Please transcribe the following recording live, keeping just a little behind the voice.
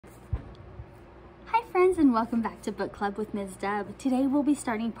friends, and welcome back to Book Club with Ms. Dub. Today we'll be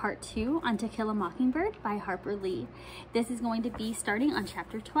starting part 2 on To Kill a Mockingbird by Harper Lee. This is going to be starting on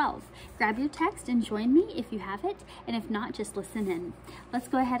chapter 12. Grab your text and join me if you have it, and if not, just listen in. Let's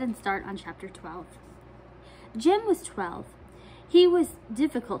go ahead and start on chapter 12. Jim was 12. He was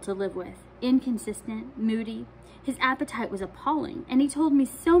difficult to live with, inconsistent, moody. His appetite was appalling, and he told me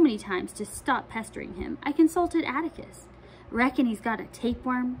so many times to stop pestering him. I consulted Atticus. Reckon he's got a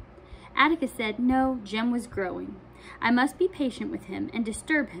tapeworm? Atticus said no, Jim was growing. I must be patient with him and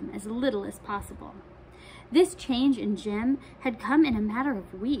disturb him as little as possible. This change in Jim had come in a matter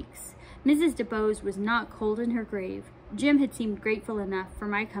of weeks. Mrs. DeBose was not cold in her grave. Jim had seemed grateful enough for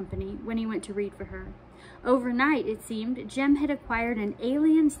my company when he went to read for her. Overnight, it seemed, Jim had acquired an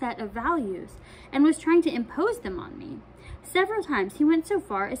alien set of values and was trying to impose them on me. Several times he went so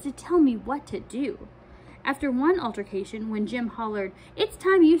far as to tell me what to do. After one altercation, when Jim hollered, "It's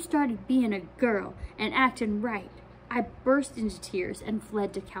time you started being a girl and acting right," I burst into tears and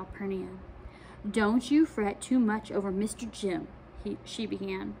fled to Calpurnia. "Don't you fret too much over Mr. Jim," she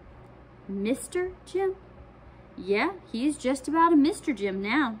began. "Mr. Jim?" "Yeah, he's just about a Mr. Jim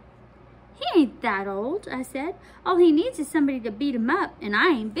now." "He ain't that old," I said. "All he needs is somebody to beat him up, and I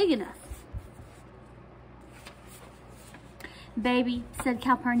ain't big enough." "Baby," said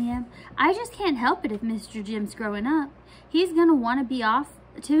Calpurnia, "I just can't help it if Mr. Jim's growing up. He's gonna want to be off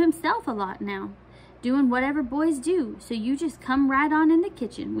to himself a lot now, doing whatever boys do, so you just come right on in the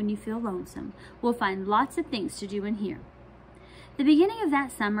kitchen when you feel lonesome. We'll find lots of things to do in here." The beginning of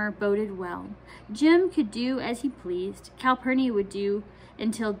that summer boded well. Jim could do as he pleased. Calpurnia would do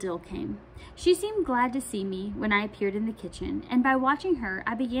until Dill came. She seemed glad to see me when I appeared in the kitchen, and by watching her,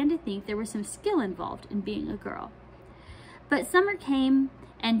 I began to think there was some skill involved in being a girl. But summer came,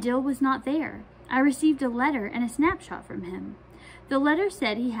 and Dill was not there. I received a letter and a snapshot from him. The letter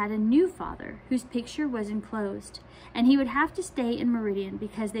said he had a new father, whose picture was enclosed, and he would have to stay in Meridian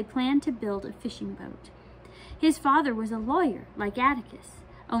because they planned to build a fishing boat. His father was a lawyer, like Atticus,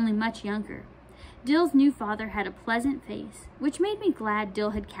 only much younger. Dill's new father had a pleasant face, which made me glad Dill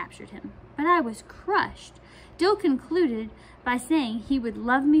had captured him, but I was crushed. Dill concluded by saying he would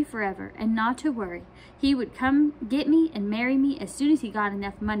love me forever and not to worry. He would come get me and marry me as soon as he got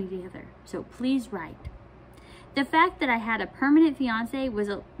enough money together, so please write. The fact that I had a permanent fiancé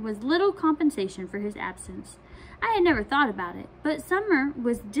was little compensation for his absence. I had never thought about it, but summer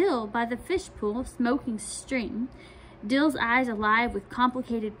was Dill by the fish pool smoking string, Dill's eyes alive with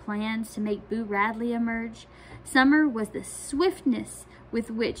complicated plans to make Boo Radley emerge. Summer was the swiftness with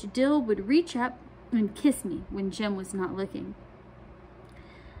which Dill would reach up and kiss me when Jim was not looking.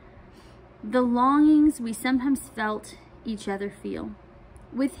 The longings we sometimes felt each other feel.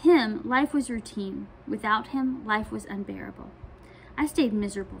 With him, life was routine. Without him, life was unbearable. I stayed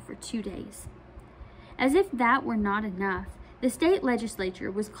miserable for 2 days. As if that were not enough, the state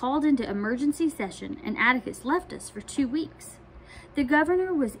legislature was called into emergency session, and Atticus left us for 2 weeks. The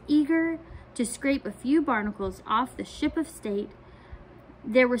governor was eager to scrape a few barnacles off the ship of state.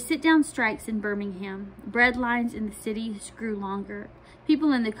 There were sit-down strikes in Birmingham. Bread lines in the city grew longer.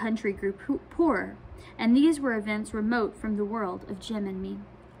 People in the country grew poorer, and these were events remote from the world of Jim and me.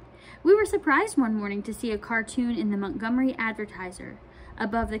 We were surprised one morning to see a cartoon in the Montgomery Advertiser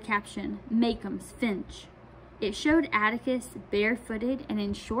above the caption, "Make'em's Finch." It showed Atticus barefooted and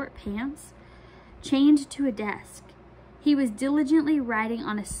in short pants, chained to a desk. He was diligently writing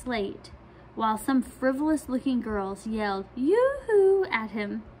on a slate, while some frivolous-looking girls yelled, "Yoo-hoo!" at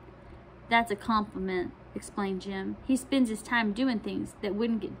him. "That's a compliment," explained Jim. "He spends his time doing things that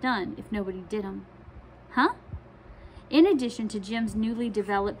wouldn't get done if nobody did them." "Huh?" In addition to Jim's newly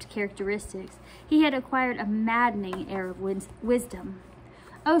developed characteristics, he had acquired a maddening air of wisdom.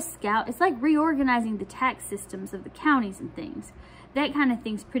 "Oh, Scout, it's like reorganizing the tax systems of the counties and things. That kind of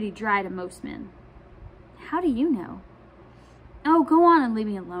thing's pretty dry to most men." "How do you know?" "Oh, go on and leave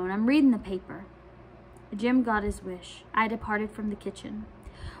me alone. I'm reading the paper." Jim got his wish. I departed from the kitchen.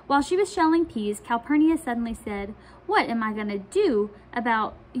 While she was shelling peas, Calpurnia suddenly said, "What am I going to do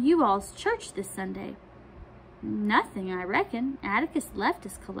about you all's church this Sunday?" "Nothing, I reckon. Atticus left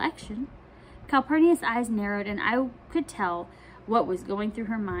his collection." Calpurnia's eyes narrowed, and I could tell what was going through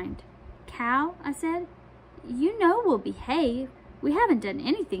her mind. "Cal," I said, "you know we'll behave. We haven't done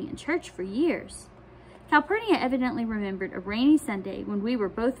anything in church for years." Calpurnia evidently remembered a rainy Sunday when we were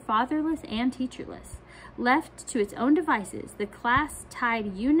both fatherless and teacherless. Left to its own devices, the class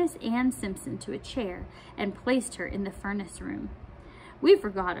tied Eunice Ann Simpson to a chair and placed her in the furnace room. We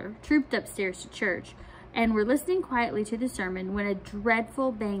forgot her, trooped upstairs to church, and were listening quietly to the sermon when a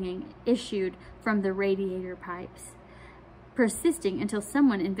dreadful banging issued from the radiator pipes. persisting until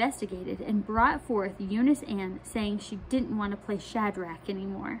someone investigated and brought forth Eunice Ann saying she didn't want to play Shadrach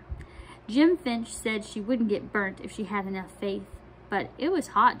anymore. Jim Finch said she wouldn't get burnt if she had enough faith, but it was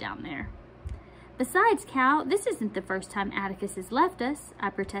hot down there. Besides, Cal, this isn't the first time Atticus has left us, I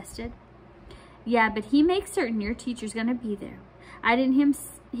protested. Yeah, but he makes certain your teacher's gonna be there. I didn't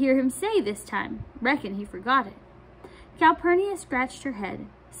hear him say this time. Reckon he forgot it. Calpurnia scratched her head.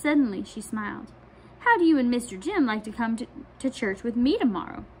 Suddenly she smiled. How do you and Mr. Jim like to come to church with me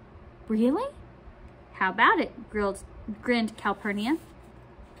tomorrow? Really? How about it? Grinned Calpurnia.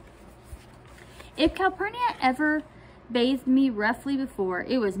 If Calpurnia ever bathed me roughly before,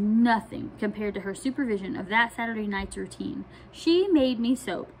 it was nothing compared to her supervision of that Saturday night's routine. She made me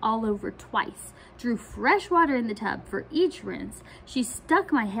soap all over twice, drew fresh water in the tub for each rinse. She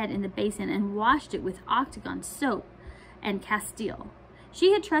stuck my head in the basin and washed it with Octagon soap and Castile.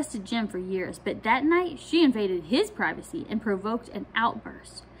 She had trusted Jim for years, but that night she invaded his privacy and provoked an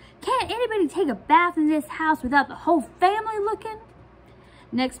outburst. Can't anybody take a bath in this house without the whole family looking?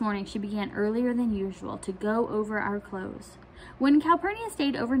 Next morning, she began earlier than usual to go over our clothes. When Calpurnia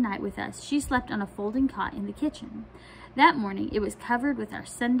stayed overnight with us, she slept on a folding cot in the kitchen. That morning, it was covered with our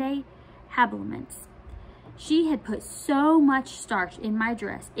Sunday habiliments. She had put so much starch in my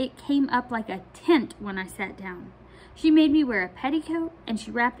dress, it came up like a tent when I sat down. She made me wear a petticoat, and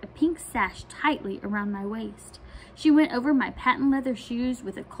she wrapped a pink sash tightly around my waist. She went over my patent leather shoes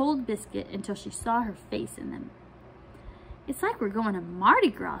with a cold biscuit until she saw her face in them. It's like we're going to Mardi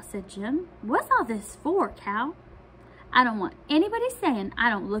Gras, said Jim. What's all this for, Cal? I don't want anybody saying I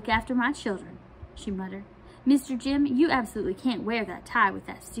don't look after my children, she muttered. Mr. Jim, you absolutely can't wear that tie with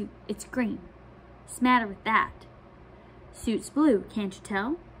that suit. It's green. What's the matter with that? Suit's blue, can't you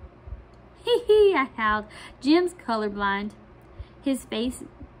tell? Hee hee, I howled. Jim's colorblind. His face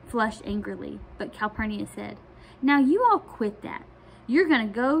flushed angrily, but Calpurnia said, Now you all quit that. You're going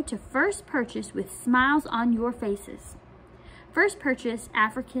to go to First Purchase with smiles on your faces. First Purchase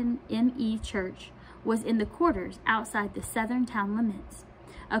African M.E. Church was in the quarters outside the southern town limits,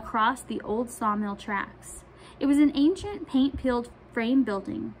 across the old sawmill tracks. It was an ancient paint-peeled frame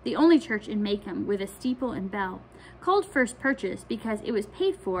building, the only church in Macomb with a steeple and bell, called First Purchase because it was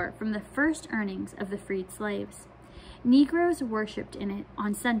paid for from the first earnings of the freed slaves. Negroes worshipped in it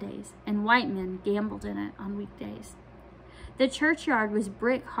on Sundays, and white men gambled in it on weekdays. The churchyard was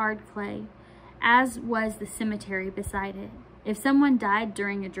brick-hard clay, as was the cemetery beside it. If someone died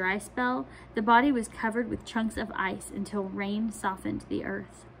during a dry spell, the body was covered with chunks of ice until rain softened the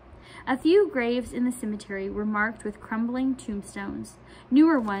earth. A few graves in the cemetery were marked with crumbling tombstones.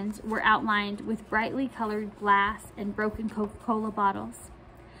 Newer ones were outlined with brightly colored glass and broken Coca-Cola bottles.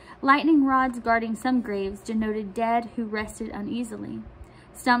 Lightning rods guarding some graves denoted dead who rested uneasily.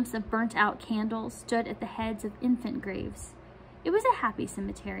 Stumps of burnt-out candles stood at the heads of infant graves. It was a happy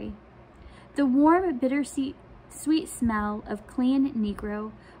cemetery. The warm, bittersweet smell of clean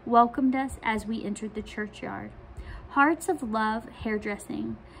Negro welcomed us as we entered the churchyard. Hearts of love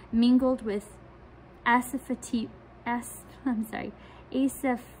hairdressing mingled with asafoetida, I'm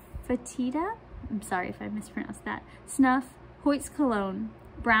sorry if I mispronounced that, snuff, Hoyt's cologne,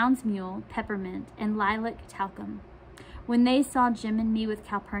 Brown's mule, peppermint, and lilac talcum. When they saw Jim and me with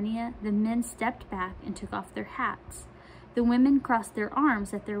Calpurnia, the men stepped back and took off their hats. The women crossed their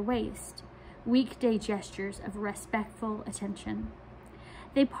arms at their waist, weekday gestures of respectful attention.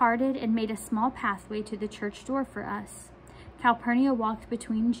 They parted and made a small pathway to the church door for us. Calpurnia walked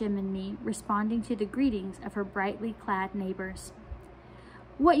between Jim and me, responding to the greetings of her brightly clad neighbors.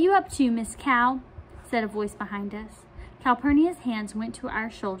 What you up to, Miss Cal? Said a voice behind us. Calpurnia's hands went to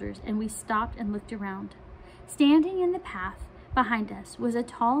our shoulders, and we stopped and looked around. Standing in the path behind us was a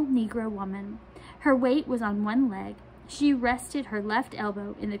tall Negro woman. Her weight was on one leg. She rested her left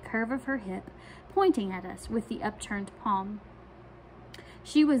elbow in the curve of her hip, pointing at us with the upturned palm.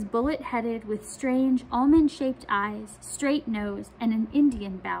 She was bullet-headed with strange, almond-shaped eyes, straight nose, and an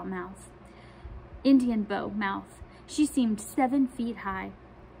Indian bow mouth. She seemed 7 feet high.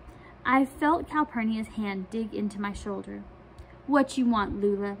 I felt Calpurnia's hand dig into my shoulder. What you want,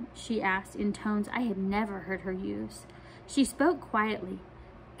 Lula? She asked in tones I had never heard her use. She spoke quietly,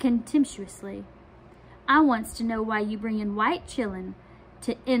 contemptuously. I wants to know why you bringin' white chillun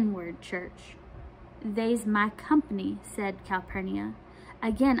to inward church. They's my company, said Calpurnia.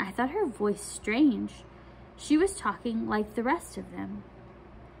 Again, I thought her voice strange. She was talking like the rest of them.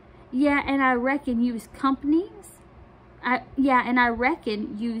 Yeah, and I reckon you's company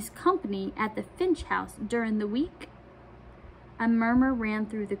at the Finch house during the week. A murmur ran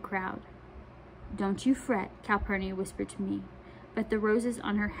through the crowd. Don't you fret, Calpurnia whispered to me, but the roses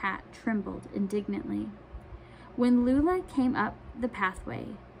on her hat trembled indignantly. When Lula came up the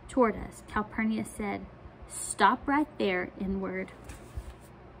pathway toward us, Calpurnia said, "Stop right there, N-word."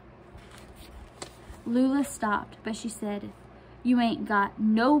 Lula stopped, but she said, "You ain't got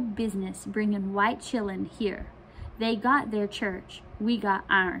no business bringing white chillin' here. They got their church. We got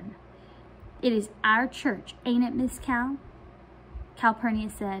ourn. It is our church, ain't it, Miss Cal?" Calpurnia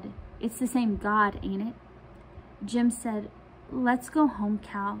said, "It's the same God, ain't it?" Jim said, "Let's go home,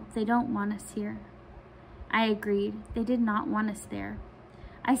 Cal. They don't want us here." I agreed. They did not want us there.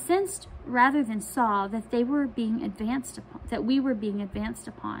 I sensed, rather than saw, that we were being advanced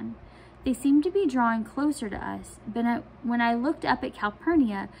upon. They seemed to be drawing closer to us, but when I looked up at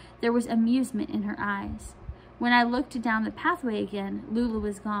Calpurnia, there was amusement in her eyes. When I looked down the pathway again, Lula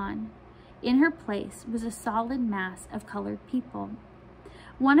was gone. In her place was a solid mass of colored people.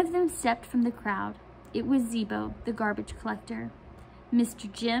 One of them stepped from the crowd. It was Zebo, the garbage collector.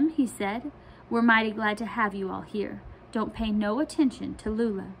 "Mr. Jim," he said, "we're mighty glad to have you all here. Don't pay no attention to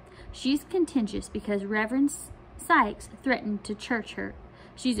Lula. She's contentious because Reverend Sykes threatened to church her.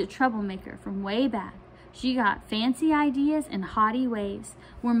 She's a troublemaker from way back. She got fancy ideas and haughty ways.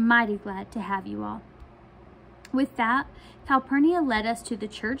 We're mighty glad to have you all." With that, Calpurnia led us to the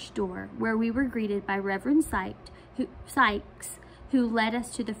church door, where we were greeted by Reverend Sykes, who led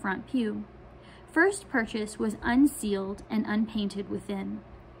us to the front pew. First Purchase was unsealed and unpainted within.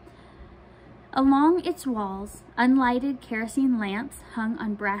 Along its walls, unlighted kerosene lamps hung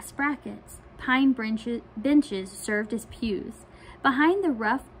on brass brackets. Pine benches served as pews. Behind the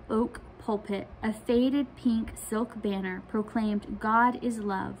rough oak pulpit, a faded pink silk banner proclaimed "God is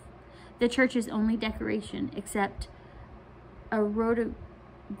love," the church's only decoration except a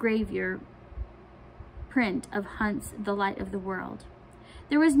rotogravure print of Hunt's "The Light of the World."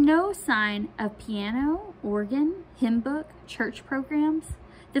 There was no sign of piano, organ, hymn book, church programs,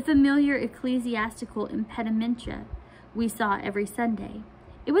 the familiar ecclesiastical impedimenta we saw every Sunday.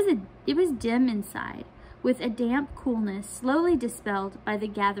 It was dim inside, with a damp coolness slowly dispelled by the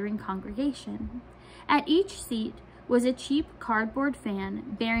gathering congregation. At each seat was a cheap cardboard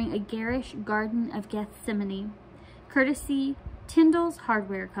fan bearing a garish Garden of Gethsemane, courtesy Tyndall's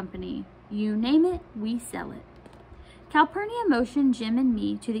Hardware Company. You name it, we sell it. Calpurnia motioned Jim and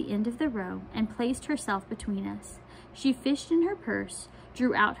me to the end of the row and placed herself between us. She fished in her purse,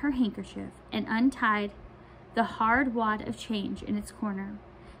 drew out her handkerchief, and untied the hard wad of change in its corner.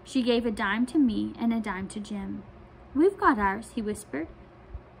 She gave a dime to me and a dime to Jim. "We've got ours," he whispered.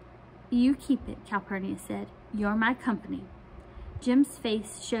 "You keep it," Calpurnia said. "You're my company." Jim's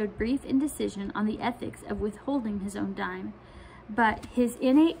face showed brief indecision on the ethics of withholding his own dime, but his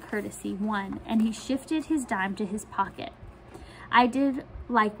innate courtesy won, and he shifted his dime to his pocket. I did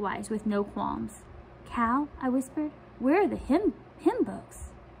likewise with no qualms. "Cal," I whispered, "where are the hymn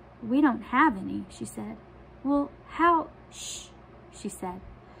books?" "We don't have any," she said. "Well, how—" "Shh," she said.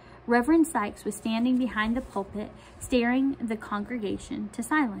 Reverend Sykes was standing behind the pulpit, staring the congregation to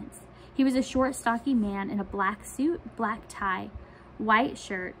silence. He was a short, stocky man in a black suit, black tie, white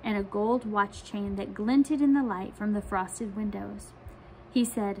shirt, and a gold watch chain that glinted in the light from the frosted windows. He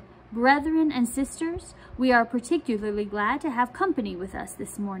said, "Brethren and sisters, we are particularly glad to have company with us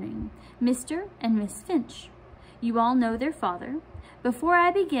this morning, Mr. and Miss Finch. You all know their father. Before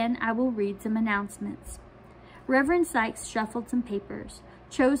I begin, I will read some announcements." Reverend Sykes shuffled some papers,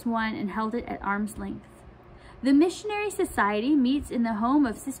 chose one, and held it at arm's length. "The Missionary Society meets in the home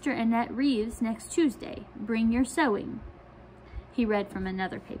of Sister Annette Reeves next Tuesday. Bring your sewing." He read from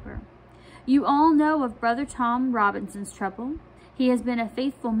another paper. "You all know of Brother Tom Robinson's trouble. He has been a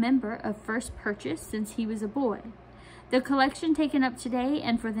faithful member of First Purchase since he was a boy. The collection taken up today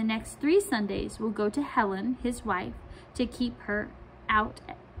and for the next 3 Sundays will go to Helen, his wife, to keep her out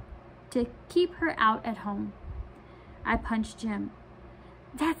at home." I punched Jim.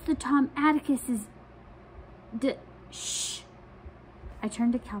 "That's the Tom Atticus's shh." I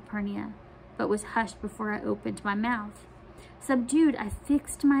turned to Calpurnia, but was hushed before I opened my mouth. Subdued, I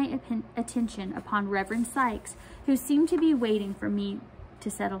fixed my attention upon Reverend Sykes, who seemed to be waiting for me to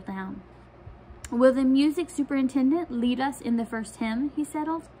settle down. "Will the music superintendent lead us in the first hymn?" he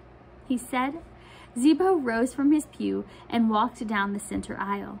said. Zebo rose from his pew and walked down the center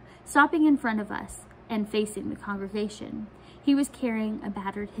aisle, stopping in front of us and facing the congregation. He was carrying a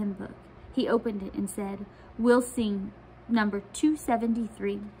battered hymn book. He opened it and said, "We'll sing number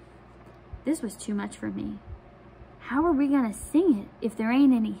 273. This was too much for me. "How are we going to sing it if there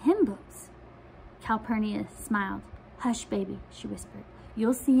ain't any hymn books?" Calpurnia smiled. "Hush, baby," she whispered.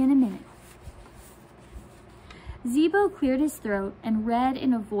 "You'll see in a minute." Zebo cleared his throat and read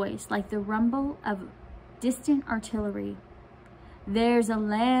in a voice like the rumble of distant artillery. "There's a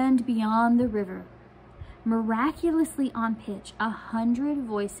land beyond the river. Miraculously on pitch, 100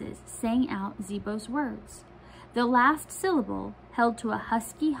 voices sang out Zebo's words. The last syllable, held to a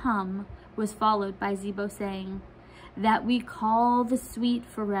husky hum, was followed by Zebo saying, "That we call the sweet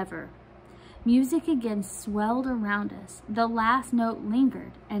forever." Music again swelled around us. The last note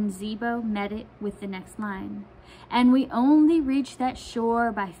lingered, and Zebo met it with the next line. "And we only reach that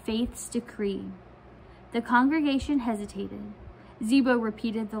shore by faith's decree." The congregation hesitated. Zebo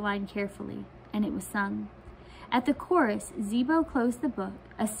repeated the line carefully, and it was sung. At the chorus, Zebo closed the book,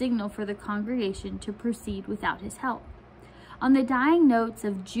 a signal for the congregation to proceed without his help. On the dying notes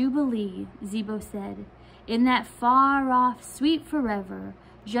of Jubilee, Zebo said, "In that far-off, sweet forever,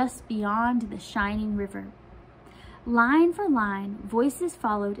 just beyond the shining river." Line for line, voices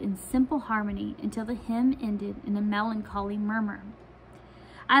followed in simple harmony until the hymn ended in a melancholy murmur.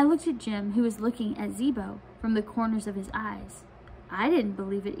 I looked at Jim, who was looking at Zebo from the corners of his eyes. I didn't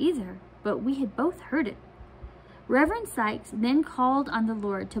believe it either, but we had both heard it. Reverend Sykes then called on the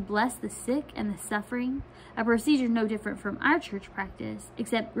Lord to bless the sick and the suffering, a procedure no different from our church practice,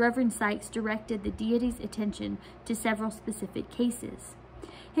 except Reverend Sykes directed the deity's attention to several specific cases.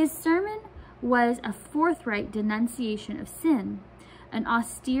 His sermon was a forthright denunciation of sin, an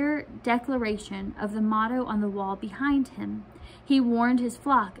austere declaration of the motto on the wall behind him. He warned his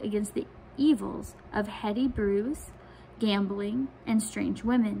flock against the evils of heady brews, gambling, and strange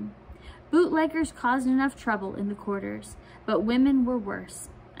women. Bootleggers caused enough trouble in the quarters, but women were worse.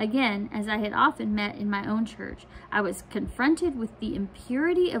 Again, as I had often met in my own church, I was confronted with the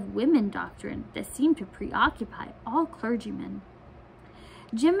impurity of women doctrine that seemed to preoccupy all clergymen.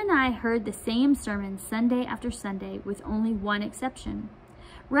 Jim and I heard the same sermon Sunday after Sunday with only one exception.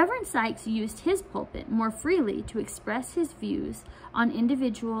 Reverend Sykes used his pulpit more freely to express his views on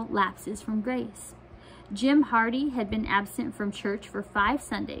individual lapses from grace. Jim Hardy had been absent from church for 5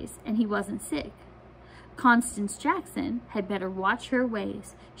 Sundays, and he wasn't sick. Constance Jackson had better watch her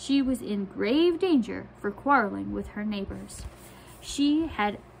ways. She was in grave danger for quarreling with her neighbors. She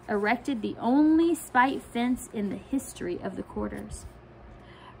had erected the only spite fence in the history of the quarters.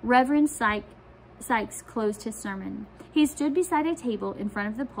 Reverend Sykes closed his sermon. He stood beside a table in front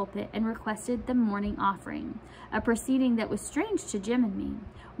of the pulpit and requested the morning offering, a proceeding that was strange to Jim and me.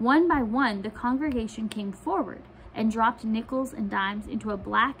 One by one, the congregation came forward and dropped nickels and dimes into a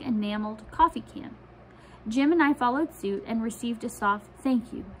black enameled coffee can. Jim and I followed suit and received a soft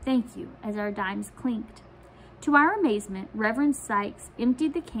thank you, as our dimes clinked. To our amazement, Reverend Sykes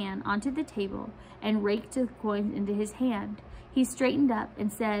emptied the can onto the table and raked the coins into his hand. He straightened up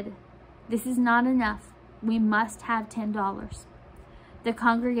and said, "This is not enough. We must have $10. The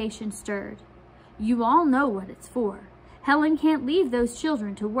congregation stirred. "You all know what it's for. Helen can't leave those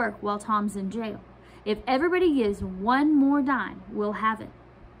children to work while Tom's in jail. If everybody gives one more dime, we'll have it."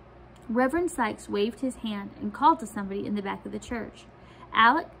 Reverend Sykes waved his hand and called to somebody in the back of the church.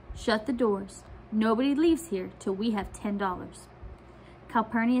 "Alec, shut the doors. Nobody leaves here till we have $10.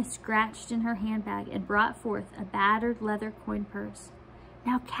 Calpurnia scratched in her handbag and brought forth a battered leather coin purse.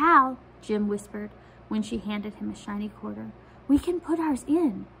 "Now, Cal," Jim whispered when she handed him a shiny quarter, "we can put ours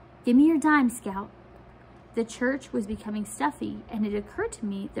in. Give me your dime, Scout." The church was becoming stuffy, and it occurred to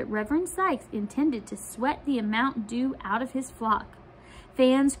me that Reverend Sykes intended to sweat the amount due out of his flock.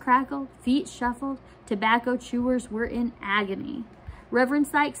 Fans crackled, feet shuffled, tobacco chewers were in agony. Reverend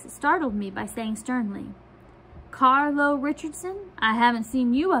Sykes startled me by saying sternly, "Carlo Richardson, I haven't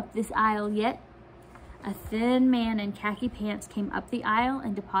seen you up this aisle yet." A thin man in khaki pants came up the aisle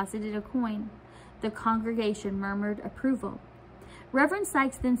and deposited a coin. The congregation murmured approval. Reverend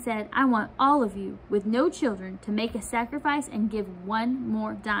Sykes then said, "I want all of you, with no children, to make a sacrifice and give one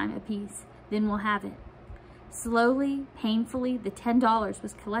more dime apiece. Then we'll have it." Slowly, painfully, the $10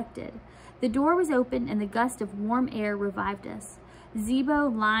 was collected. The door was opened and the gust of warm air revived us.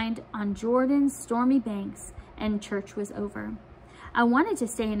 Zebo lined on Jordan's stormy banks, and church was over. I wanted to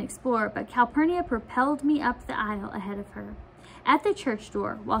stay and explore, but Calpurnia propelled me up the aisle ahead of her. At the church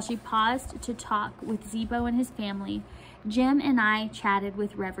door, while she paused to talk with Zebo and his family, Jim and I chatted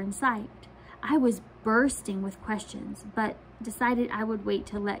with Reverend Sykes. I was bursting with questions, but decided I would wait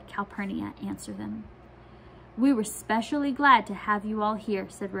to let Calpurnia answer them. "We were specially glad to have you all here,"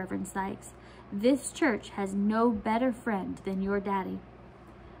 said Reverend Sykes. "This church has no better friend than your daddy."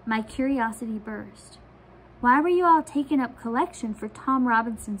 My curiosity burst. "Why were you all taking up collection for Tom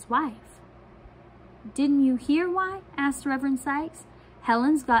Robinson's wife?" "Didn't you hear why?" asked Reverend Sykes.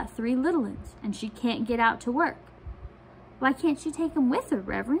 "Helen's got 3 little ones, and she can't get out to work." "Why can't she take them with her,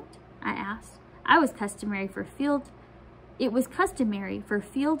 Reverend?" I asked. I was customary for field It was customary for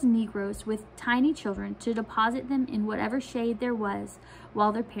field Negroes with tiny children to deposit them in whatever shade there was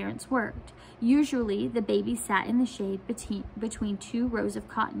while their parents worked. Usually, the babies sat in the shade between 2 rows of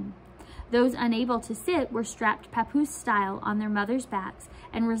cotton. Those unable to sit were strapped papoose style on their mothers' backs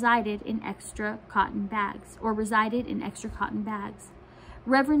and resided in extra cotton bags.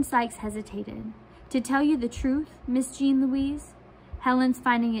 Reverend Sykes hesitated. "To tell you the truth, Miss Jean Louise, Helen's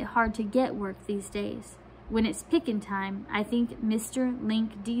finding it hard to get work these days. When it's pickin' time, I think Mr.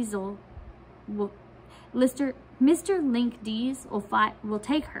 Link Dees will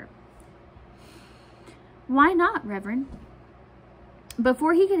take her." "Why not, Reverend?"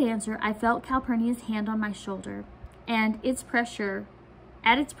 Before he could answer, I felt Calpurnia's hand on my shoulder, and at its pressure,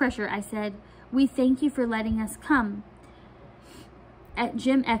 I said, "We thank you for letting us come."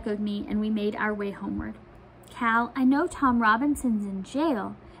 Jim echoed me, and we made our way homeward. "Cal, I know Tom Robinson's in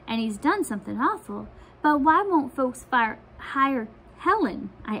jail, and he's done something awful, but why won't folks hire Helen?"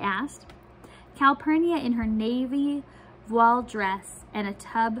 I asked. Calpurnia, in her navy voile dress and a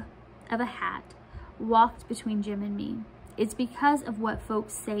tub of a hat, walked between Jim and me. "It's because of what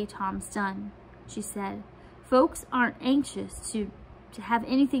folks say Tom's done," she said. "Folks aren't anxious to have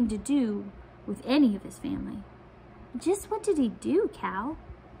anything to do with any of his family." "Just what did he do, Cal?"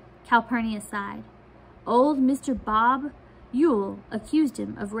 Calpurnia sighed. "Old Mr. Bob Ewell accused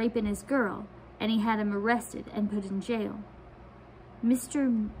him of raping his girl, and he had him arrested and put in jail."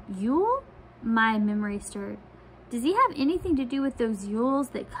 "Mr. Ewell?" My memory stirred. "Does he have anything to do with those Ewells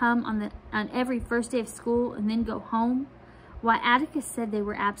that come on every first day of school and then go home? Why, Atticus said they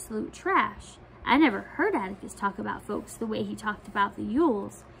were absolute trash. I never heard Atticus talk about folks the way he talked about the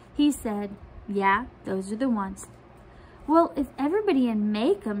Ewells. He said, 'Yeah, those are the ones.'" "Well, if everybody in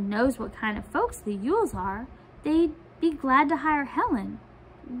Macomb knows what kind of folks the Ewells are, they'd be glad to hire Helen.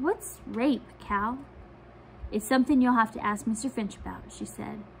 What's rape, Cal?" "It's something you'll have to ask Mr. Finch about," she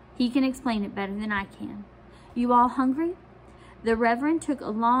said. "He can explain it better than I can. You all hungry?" "The Reverend took a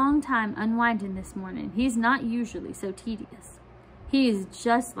long time unwinding this morning. He's not usually so tedious." "He is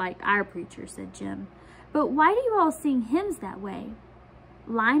just like our preacher," said Jim. "But why do you all sing hymns that way?"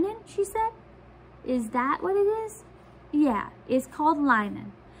 "Linen," she said. "Is that what it is?" "Yeah, it's called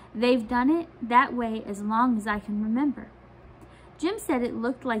linen. They've done it that way as long as I can remember." Jim said it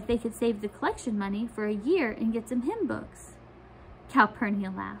looked like they could save the collection money for a year and get some hymn books. Calpurnia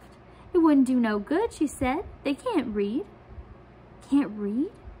laughed. "It wouldn't do no good," she said. "They can't read." "Can't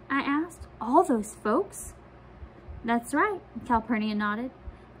read?" I asked. "All those folks?" "That's right," Calpurnia nodded.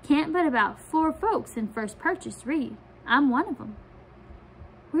 "Can't but about 4 folks in First Purchase read. I'm one of them."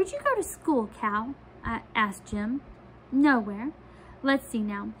 "Where'd you go to school, Cal?" I asked Jim. "Nowhere. Let's see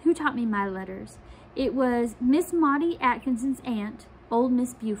now. Who taught me my letters? It was Miss Maudie Atkinson's aunt, old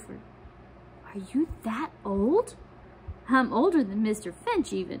Miss Buford." "Are you that old?" "I'm older than Mr.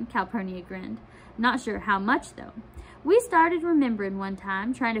 Finch even," Calpurnia grinned. "Not sure how much, though. We started remembering one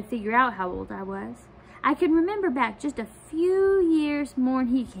time, trying to figure out how old I was. I can remember back just a few years more'n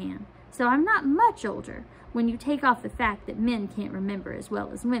he can, so I'm not much older when you take off the fact that men can't remember as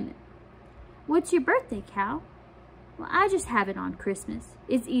well as women." "What's your birthday, Cal?" "Well, I just have it on Christmas.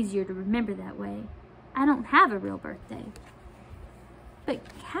 It's easier to remember that way. I don't have a real birthday." "But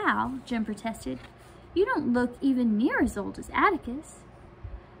Cal," Jim protested, "you don't look even near as old as Atticus."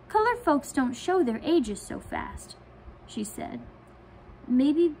 "Colored folks don't show their ages so fast," she said.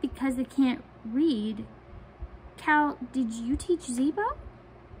 "Maybe because they can't read. Cal, did you teach Zebo?"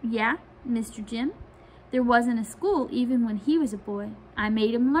 "Yeah, Mr. Jim. There wasn't a school even when he was a boy. I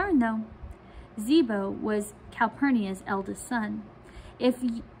made him learn, though." Zebo was Calpurnia's eldest son. If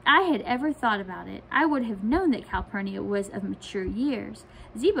I had ever thought about it, I would have known that Calpurnia was of mature years.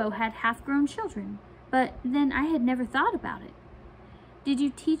 Zebo had half-grown children, but then I had never thought about it. "Did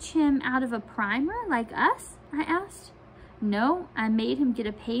you teach him out of a primer like us?" I asked. "No, I made him get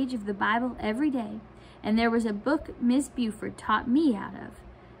a page of the Bible every day, and there was a book Miss Buford taught me out of.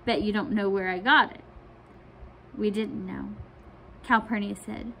 Bet you don't know where I got it." We didn't know. Calpurnia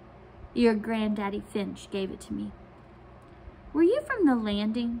said, "Your granddaddy Finch gave it to me." "Were you from the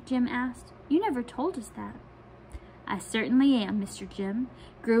Landing?" Jim asked. "You never told us that." "I certainly am, Mr. Jim.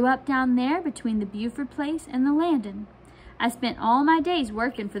 Grew up down there between the Buford place and the Landing. I spent all my days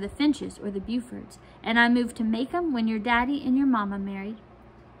working for the Finches or the Bufords, and I moved to Macomb when your daddy and your mama married."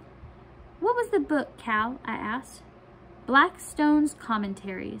 "What was the book, Cal?" I asked. "Blackstone's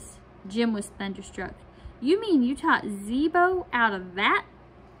Commentaries." Jim was thunderstruck. "You mean you taught Zebo out of that?"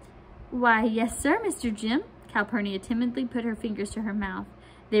 "Why, yes, sir, Mr. Jim." Calpurnia timidly put her fingers to her mouth.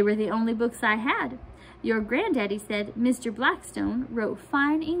 "They were the only books I had. Your granddaddy said Mr. Blackstone wrote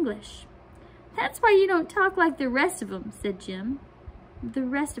fine English." That's why you don't talk like the rest of them, said Jim. The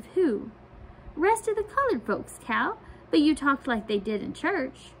rest of who? Rest of the colored folks, Cal, but you talked like they did in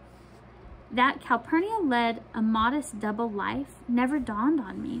church. That Calpurnia led a modest double life never dawned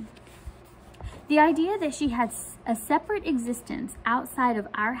on me. The idea that she had a separate existence outside of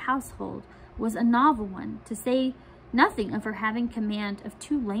our household was a novel one, to say nothing of her having command of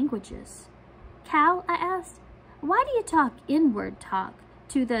 2 languages. Cal, I asked, why do you talk inward talk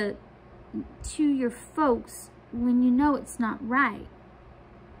to your folks when you know it's not right?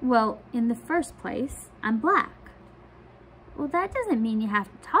 Well, in the first place, I'm black. Well, that doesn't mean you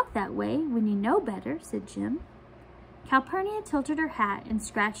have to talk that way when you know better, said Jim. Calpurnia tilted her hat and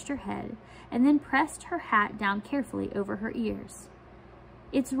scratched her head, and then pressed her hat down carefully over her ears.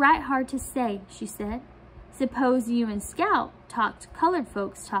 It's right hard to say, she said. Suppose you and Scout talked colored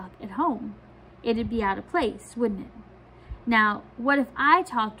folks talk at home. It'd be out of place, wouldn't it? Now, what if I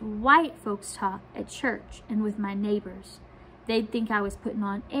talked white folks talk at church and with my neighbors? They'd think I was putting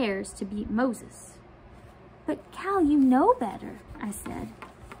on airs to beat Moses. But Cal, you know better, I said.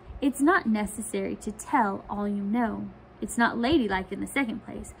 It's not necessary to tell all you know. It's not ladylike in the second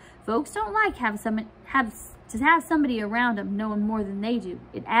place. Folks don't like to have somebody around them knowing more than they do.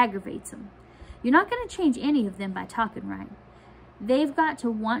 It aggravates them. You're not going to change any of them by talking right. They've got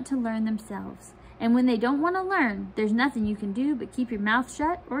to want to learn themselves. And when they don't want to learn, there's nothing you can do but keep your mouth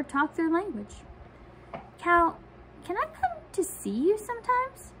shut or talk their language. Cal, can I come to see you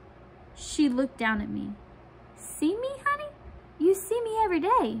sometimes? She looked down at me. See me, honey? You see me every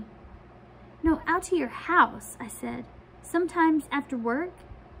day. No, out to your house, I said. Sometimes after work.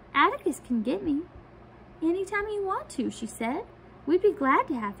 Atticus can get me. Anytime you want to, she said. We'd be glad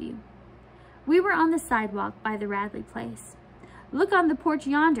to have you. We were on the sidewalk by the Radley place. Look on the porch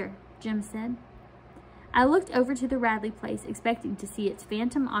yonder, Jim said. I looked over to the Radley place, expecting to see its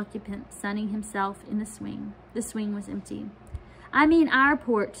phantom occupant sunning himself in the swing. The swing was empty. I mean our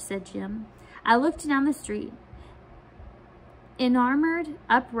porch, said Jim. I looked down the street. Enamored,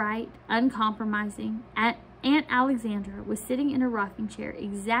 upright, uncompromising, Aunt Alexandra was sitting in a rocking chair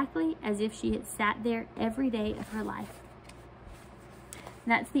exactly as if she had sat there every day of her life.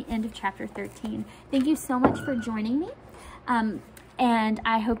 And that's the end of chapter 13. Thank you so much for joining me. And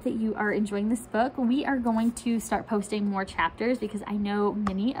I hope that you are enjoying this book. We are going to start posting more chapters because I know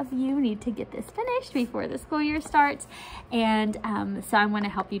many of you need to get this finished before the school year starts. And so I want to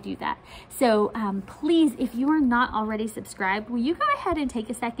help you do that. So please, if you are not already subscribed, will you go ahead and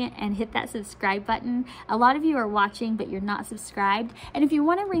take a second and hit that subscribe button? A lot of you are watching, but you're not subscribed. And if you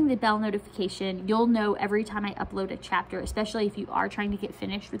want to ring the bell notification, you'll know every time I upload a chapter, especially if you are trying to get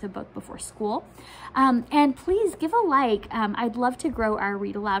finished with a book before school. And please give a like. I'd love to grow our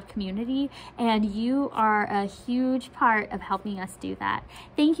Read Aloud community, and you are a huge part of helping us do that.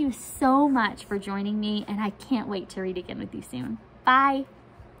 Thank you so much for joining me, and I can't wait to read again with you soon. Bye.